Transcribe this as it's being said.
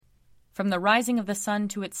From the rising of the sun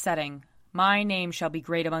to its setting, my name shall be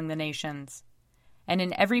great among the nations. And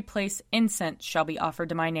in every place incense shall be offered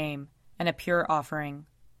to my name, and a pure offering.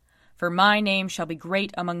 For my name shall be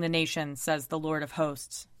great among the nations, says the Lord of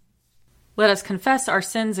hosts. Let us confess our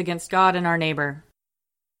sins against God and our neighbor.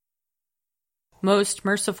 Most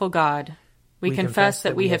merciful God, we confess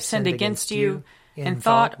that we have sinned against you in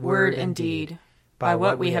thought, word, and deed, by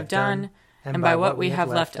what we have done, and by what we have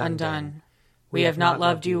left undone. We have not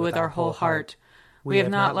loved you with our whole heart. We have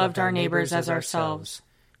not loved our neighbors as ourselves.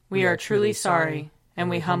 We are truly sorry, and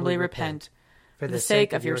we humbly repent. For the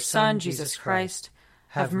sake of your Son, Jesus Christ,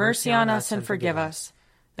 have mercy on us and forgive us,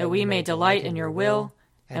 that we may delight in your will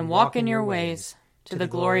and walk in your ways, to the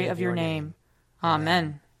glory of your name.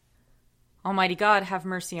 Amen. Almighty God, have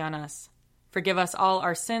mercy on us. Forgive us all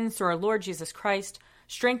our sins through our Lord Jesus Christ.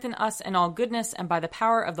 Strengthen us in all goodness, and by the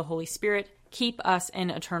power of the Holy Spirit, keep us in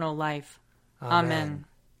eternal life. Amen.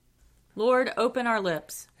 Lord, open our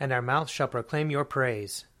lips, and our mouth shall proclaim your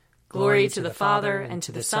praise. Glory to the Father, and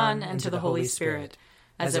to the Son, and to the Holy Spirit,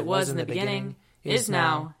 as it was in the beginning, is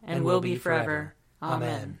now, and will be forever.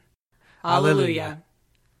 Amen. Alleluia.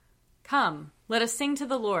 Come, let us sing to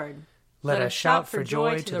the Lord. Let us shout for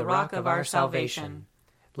joy to the rock of our salvation.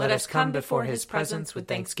 Let us come before his presence with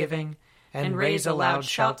thanksgiving, and raise a loud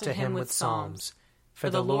shout to him with psalms. For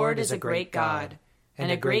the Lord is a great God,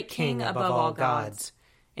 and a great King above all gods.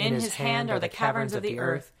 In his hand are the caverns of the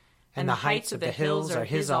earth, and the heights of the hills are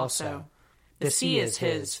his also. The sea is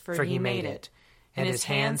his, for he made it, and his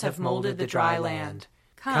hands have molded the dry land.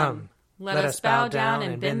 Come, let us bow down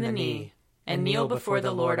and bend the knee, and kneel before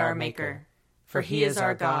the Lord our Maker. For he is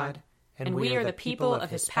our God, and we are the people of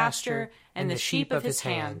his pasture and the sheep of his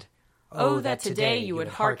hand. Oh, that today you would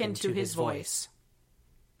hearken to his voice.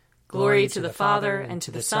 Glory to the Father, and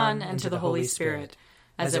to the Son, and to the Holy Spirit,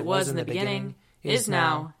 as it was in the beginning, is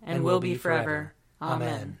now, and will be forever.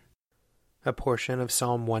 Amen. A portion of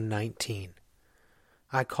Psalm 119.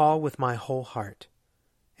 I call with my whole heart.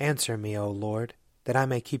 Answer me, O Lord, that I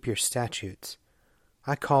may keep your statutes.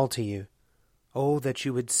 I call to you. Oh, that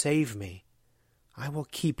you would save me. I will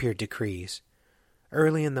keep your decrees.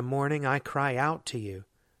 Early in the morning I cry out to you,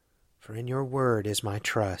 for in your word is my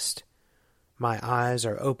trust. My eyes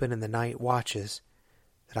are open in the night watches,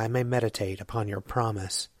 that I may meditate upon your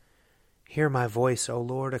promise. Hear my voice, O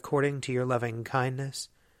Lord, according to your loving kindness.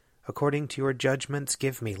 According to your judgments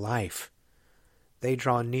give me life. They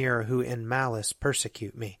draw near who in malice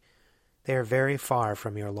persecute me. They are very far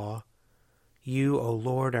from your law. You, O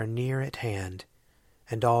Lord, are near at hand,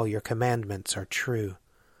 and all your commandments are true.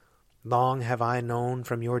 Long have I known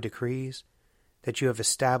from your decrees that you have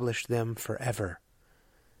established them forever.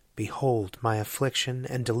 Behold my affliction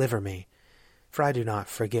and deliver me, for I do not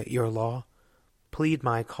forget your law. Plead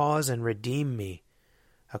my cause and redeem me.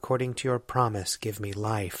 According to your promise give me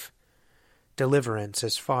life. Deliverance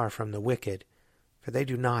is far from the wicked, for they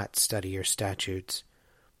do not study your statutes.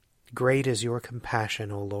 Great is your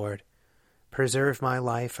compassion, O Lord. Preserve my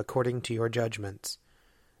life according to your judgments.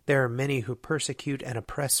 There are many who persecute and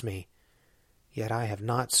oppress me, yet I have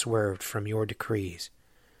not swerved from your decrees.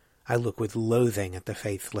 I look with loathing at the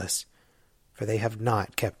faithless, for they have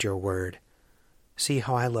not kept your word. See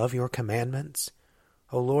how I love your commandments.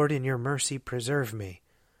 O Lord, in your mercy preserve me.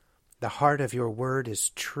 The heart of your word is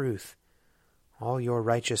truth. All your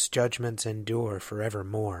righteous judgments endure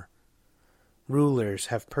forevermore. Rulers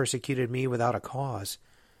have persecuted me without a cause,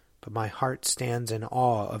 but my heart stands in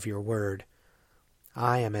awe of your word.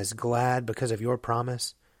 I am as glad because of your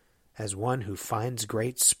promise as one who finds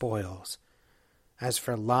great spoils. As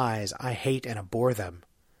for lies, I hate and abhor them,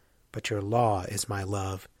 but your law is my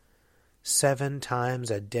love. 7 times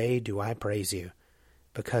a day do I praise you,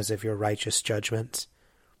 because of your righteous judgments.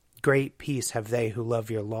 Great peace have they who love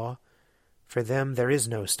your law. For them there is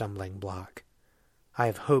no stumbling block. I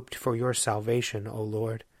have hoped for your salvation, O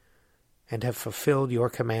Lord, and have fulfilled your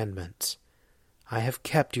commandments. I have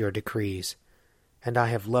kept your decrees, and I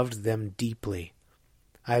have loved them deeply.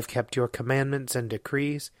 I have kept your commandments and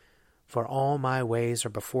decrees, for all my ways are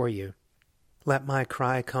before you. Let my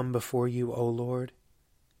cry come before you, O Lord.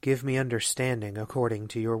 Give me understanding according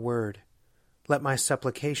to your word. Let my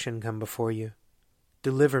supplication come before you.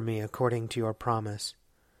 Deliver me according to your promise.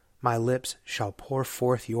 My lips shall pour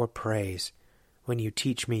forth your praise when you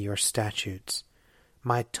teach me your statutes.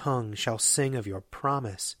 My tongue shall sing of your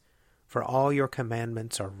promise, for all your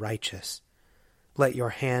commandments are righteous. Let your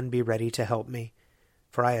hand be ready to help me,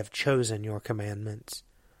 for I have chosen your commandments.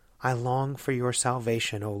 I long for your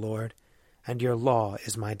salvation, O Lord, and your law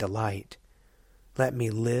is my delight. Let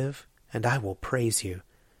me live, and I will praise you,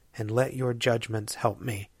 and let your judgments help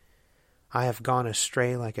me. I have gone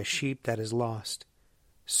astray like a sheep that is lost.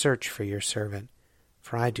 Search for your servant,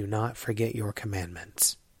 for I do not forget your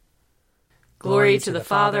commandments. Glory to the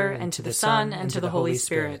Father, and to the Son, and to the Holy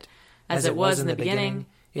Spirit, as it was in the beginning,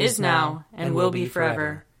 is now, and will be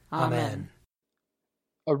forever. Amen.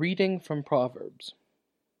 A reading from Proverbs.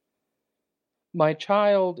 My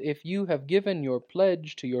child, if you have given your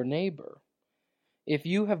pledge to your neighbor, if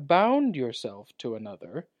you have bound yourself to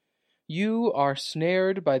another, you are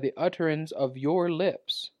snared by the utterance of your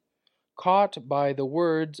lips, caught by the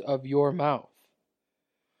words of your mouth.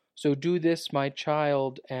 So do this, my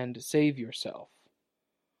child, and save yourself,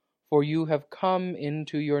 for you have come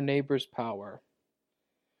into your neighbor's power.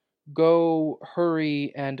 Go,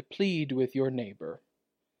 hurry, and plead with your neighbor.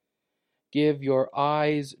 Give your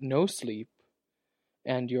eyes no sleep,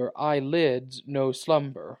 and your eyelids no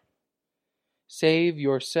slumber. Save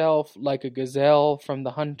yourself like a gazelle from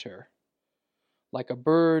the hunter, like a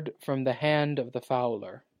bird from the hand of the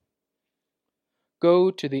fowler.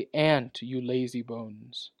 Go to the ant, you lazy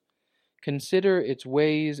bones. Consider its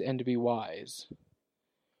ways and be wise.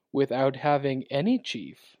 Without having any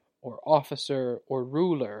chief, or officer, or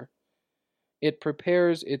ruler, it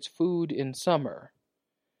prepares its food in summer,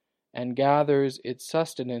 and gathers its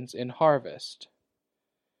sustenance in harvest.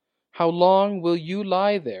 How long will you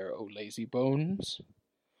lie there, O lazy bones?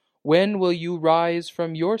 When will you rise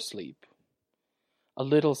from your sleep? A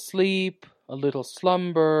little sleep, a little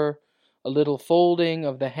slumber, a little folding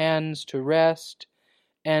of the hands to rest,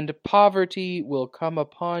 and poverty will come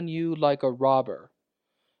upon you like a robber,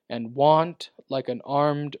 and want like an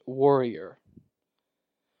armed warrior.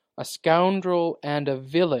 A scoundrel and a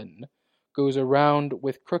villain goes around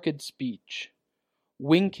with crooked speech,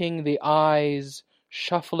 winking the eyes,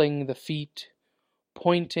 shuffling the feet,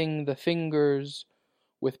 pointing the fingers,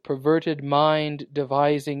 with perverted mind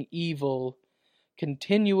devising evil,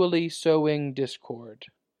 continually sowing discord.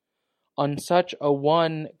 On such a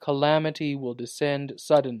one calamity will descend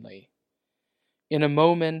suddenly. In a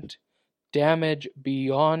moment, damage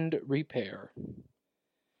beyond repair.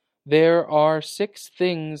 There are 6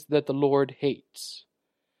 things that the Lord hates,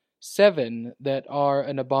 7 that are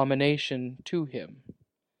an abomination to him: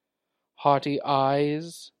 haughty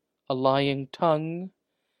eyes, a lying tongue,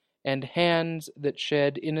 and hands that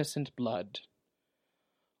shed innocent blood,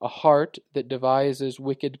 a heart that devises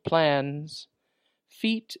wicked plans,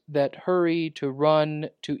 feet that hurry to run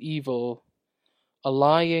to evil, a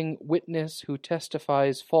lying witness who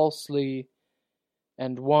testifies falsely,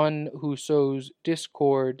 and one who sows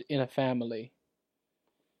discord in a family.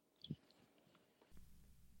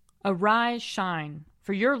 Arise, shine,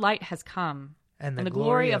 for your light has come, and the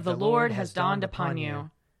glory of the Lord has dawned upon you.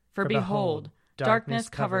 For behold, darkness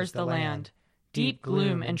covers the land, deep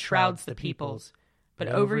gloom enshrouds the peoples. But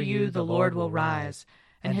over you the Lord will rise,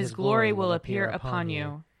 and his glory will appear upon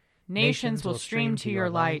you. Nations will stream to your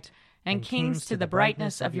light, and kings to the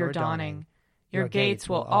brightness of your dawning. Your gates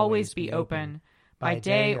will always be open. By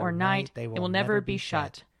day or night they will never be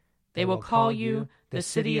shut. They will call you the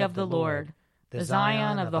city of the Lord, the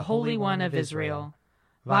Zion of the Holy One of Israel.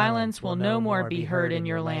 Violence will no more be heard in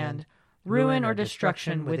your land, ruin or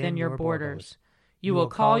destruction within your borders. You will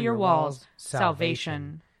call your walls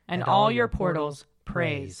salvation, and all your portals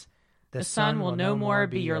praise. The sun will no more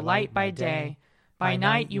be your light by day. By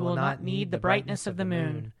night you will not need the brightness of the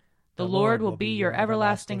moon. The Lord will be your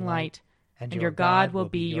everlasting light, and your God will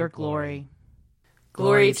be your glory.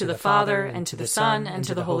 Glory to the Father, and to the Son, and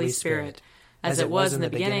to the Holy Spirit, as it was in the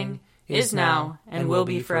beginning, is now, and will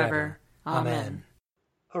be forever. Amen.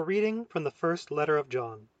 A reading from the first letter of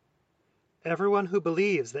John. Everyone who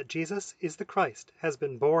believes that Jesus is the Christ has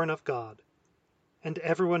been born of God, and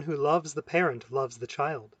everyone who loves the parent loves the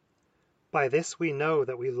child. By this we know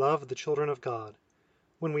that we love the children of God,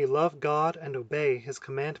 when we love God and obey his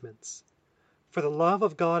commandments. For the love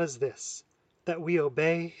of God is this, that we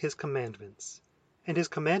obey his commandments. And his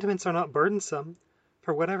commandments are not burdensome,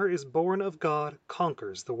 for whatever is born of God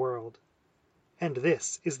conquers the world. And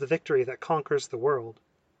this is the victory that conquers the world,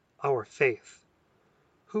 our faith.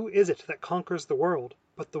 Who is it that conquers the world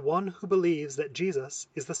but the one who believes that Jesus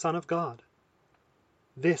is the Son of God?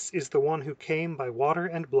 This is the one who came by water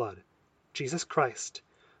and blood, Jesus Christ,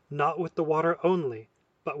 not with the water only,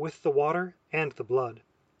 but with the water and the blood.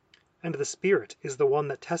 And the Spirit is the one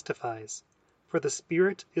that testifies, for the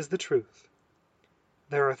Spirit is the truth.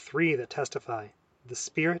 There are 3 that testify, the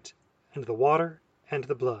Spirit, and the water, and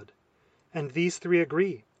the blood. And these 3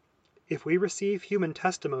 agree. If we receive human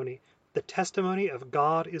testimony, the testimony of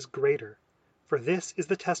God is greater, for this is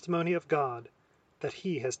the testimony of God, that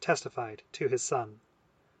he has testified to his Son.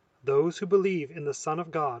 Those who believe in the Son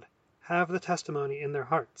of God have the testimony in their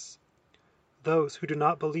hearts. Those who do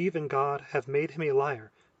not believe in God have made him a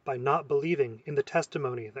liar by not believing in the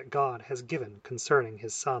testimony that God has given concerning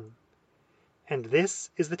his Son. And this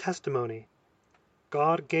is the testimony: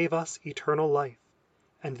 God gave us eternal life,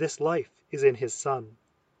 and this life is in his Son.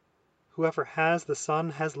 Whoever has the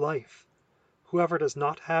Son has life. Whoever does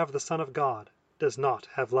not have the Son of God does not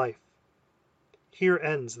have life. Here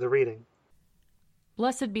ends the reading.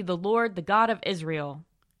 Blessed be the Lord, the God of Israel.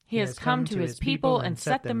 He has come to his people and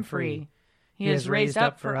set them free. He has raised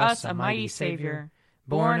up for us a mighty Savior,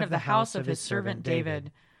 born of the house of his servant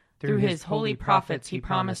David. Through his holy prophets he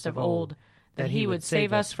promised of old that he would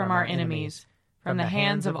save us from our enemies, from the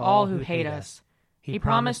hands of all who hate us. He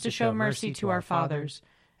promised to show mercy to our fathers,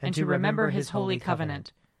 and to remember his holy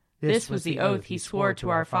covenant. This was the oath he swore to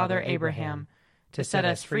our father Abraham, to set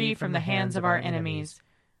us free from the hands of our enemies,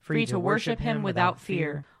 free to worship him without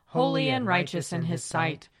fear, holy and righteous in his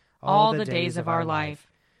sight, all the days of our life.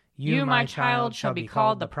 You, my child, shall be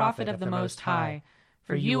called the prophet of the Most High,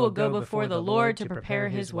 for you will go before the Lord to prepare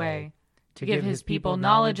his way, to give his people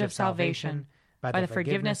knowledge of salvation by the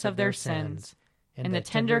forgiveness of their sins. In the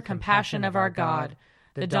tender compassion of our God,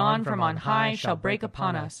 the dawn from on high shall break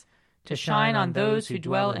upon us, to shine on those who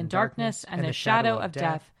dwell in darkness and the shadow of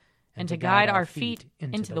death, and to guide our feet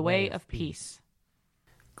into the way of peace.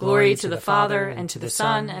 Glory to the Father, and to the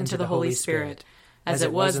Son, and to the Holy Spirit, as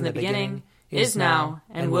it was in the beginning, is now,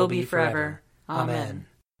 and will be forever. Amen.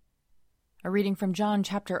 A reading from John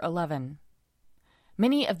chapter 11.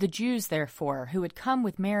 Many of the Jews, therefore, who had come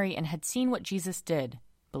with Mary and had seen what Jesus did,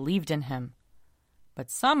 believed in him. But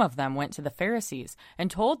some of them went to the Pharisees and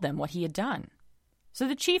told them what he had done. So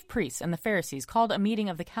the chief priests and the Pharisees called a meeting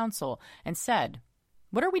of the council and said,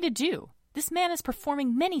 "What are we to do? This man is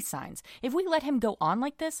performing many signs. If we let him go on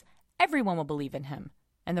like this, everyone will believe in him,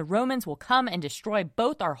 and the Romans will come and destroy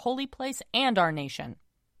both our holy place and our nation."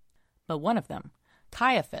 But one of them,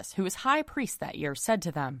 Caiaphas, who was high priest that year, said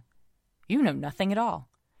to them, "You know nothing at all.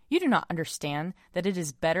 You do not understand that it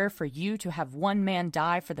is better for you to have one man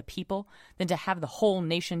die for the people than to have the whole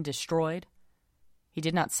nation destroyed." He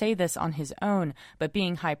did not say this on his own, but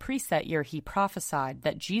being high priest that year, he prophesied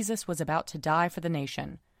that Jesus was about to die for the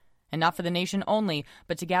nation, and not for the nation only,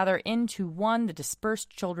 but to gather into one the dispersed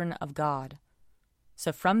children of God.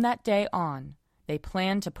 So from that day on, they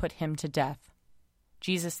planned to put him to death.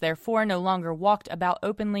 Jesus therefore no longer walked about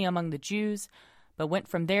openly among the Jews, but went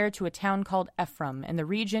from there to a town called Ephraim in the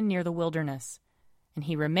region near the wilderness, and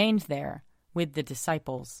he remained there with the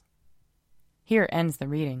disciples. Here ends the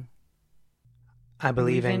reading. I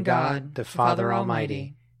believe in God, the Father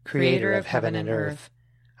Almighty, creator of heaven and earth.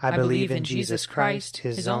 I believe in Jesus Christ,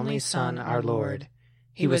 his only Son, our Lord.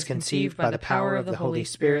 He was conceived by the power of the Holy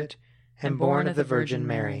Spirit and born of the Virgin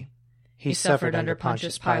Mary. He suffered under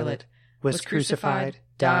Pontius Pilate, was crucified,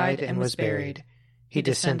 died, and was buried. He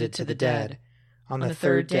descended to the dead. On the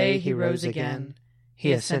third day he rose again.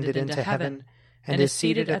 He ascended into heaven and is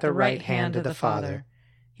seated at the right hand of the Father.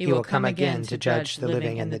 He will come again to judge the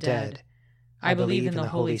living and the dead. I believe in the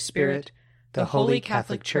Holy Spirit, the Holy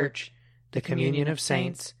Catholic Church, the communion of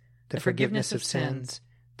saints, the forgiveness of sins,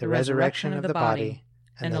 the resurrection of the body,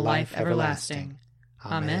 and the life everlasting.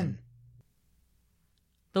 Amen.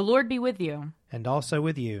 The Lord be with you. And also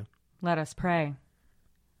with you. Let us pray.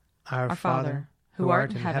 Our Father, who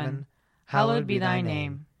art in heaven, hallowed be thy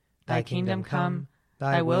name. Thy kingdom come,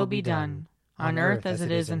 thy will be done, on earth as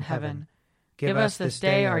it is in heaven. Give us this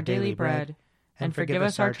day our daily bread, and forgive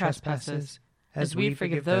us our trespasses, as we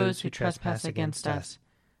forgive those who trespass against us.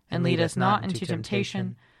 And lead us not into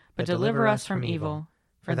temptation, but deliver us from evil.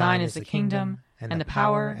 For thine is the kingdom, and the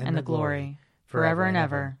power, and the glory, forever and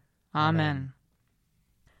ever. Amen.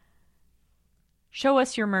 Show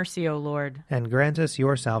us your mercy, O Lord. And grant us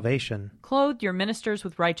your salvation. Clothe your ministers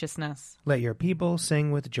with righteousness. Let your people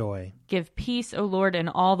sing with joy. Give peace, O Lord, in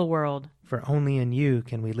all the world. For only in you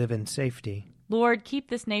can we live in safety. Lord, keep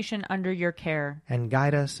this nation under your care. And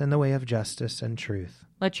guide us in the way of justice and truth.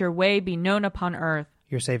 Let your way be known upon earth.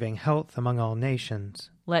 Your saving health among all nations.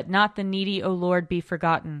 Let not the needy, O Lord, be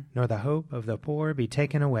forgotten. Nor the hope of the poor be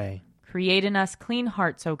taken away. Create in us clean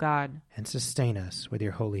hearts, O God. And sustain us with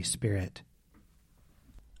your Holy Spirit.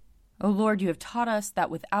 O Lord, you have taught us that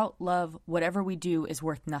without love, whatever we do is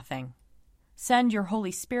worth nothing. Send your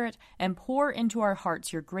Holy Spirit and pour into our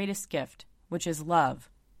hearts your greatest gift, which is love,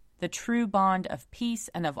 the true bond of peace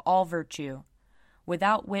and of all virtue,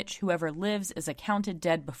 without which whoever lives is accounted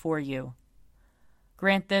dead before you.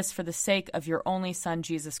 Grant this for the sake of your only Son,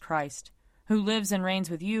 Jesus Christ, who lives and reigns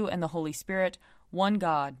with you and the Holy Spirit, one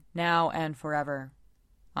God, now and forever.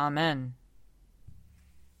 Amen.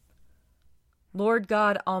 Lord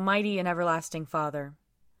God, almighty and everlasting Father,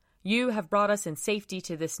 You have brought us in safety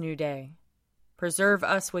to this new day. Preserve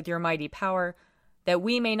us with your mighty power, that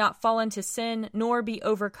we may not fall into sin nor be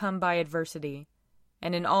overcome by adversity.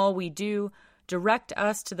 And in all we do, direct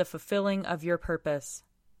us to the fulfilling of your purpose.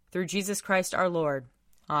 Through Jesus Christ our Lord.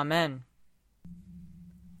 Amen.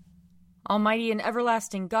 Almighty and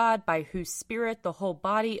everlasting God, by whose Spirit the whole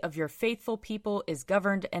body of your faithful people is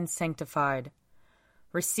governed and sanctified,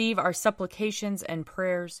 receive our supplications and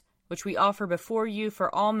prayers, which we offer before you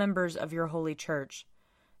for all members of your holy church,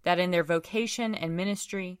 that in their vocation and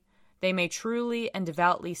ministry they may truly and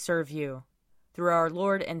devoutly serve you. Through our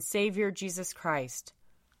Lord and Savior Jesus Christ.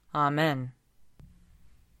 Amen.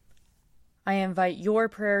 I invite your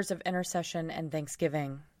prayers of intercession and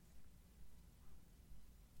thanksgiving.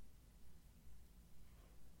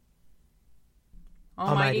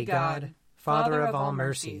 Almighty God, Father of all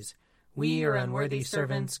mercies, we, your unworthy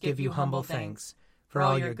servants, give you humble thanks for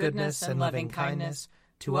all your goodness and loving kindness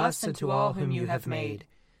to us and to all whom you have made.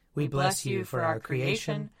 We bless you for our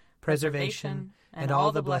creation, preservation, and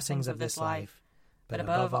all the blessings of this life, but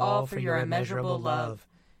above all for your immeasurable love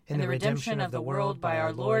in the redemption of the world by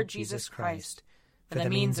our Lord Jesus Christ, for the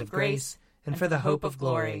means of grace and for the hope of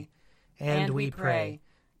glory. And we pray,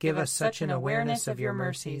 give us such an awareness of your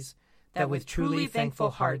mercies, that with truly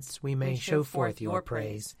thankful hearts we may show forth your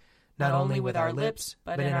praise, not only with our lips,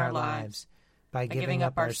 but in our lives, by giving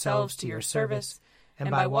up ourselves to your service,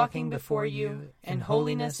 and by walking before you in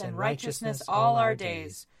holiness and righteousness all our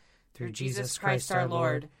days, through Jesus Christ our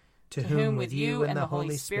Lord, to whom with you and the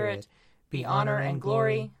Holy Spirit be honor and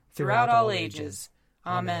glory throughout all ages.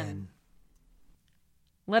 Amen.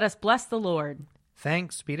 Let us bless the Lord.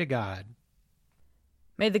 Thanks be to God.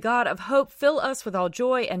 May the God of hope fill us with all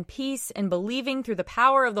joy and peace in believing through the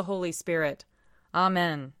power of the Holy Spirit.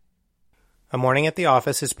 Amen. A Morning at the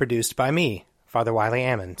Office is produced by me, Father Wiley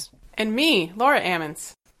Ammons. And me, Laura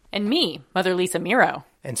Ammons. And me, Mother Lisa Meirow.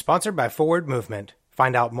 And sponsored by Forward Movement.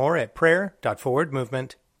 Find out more at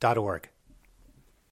prayer.forwardmovement.org.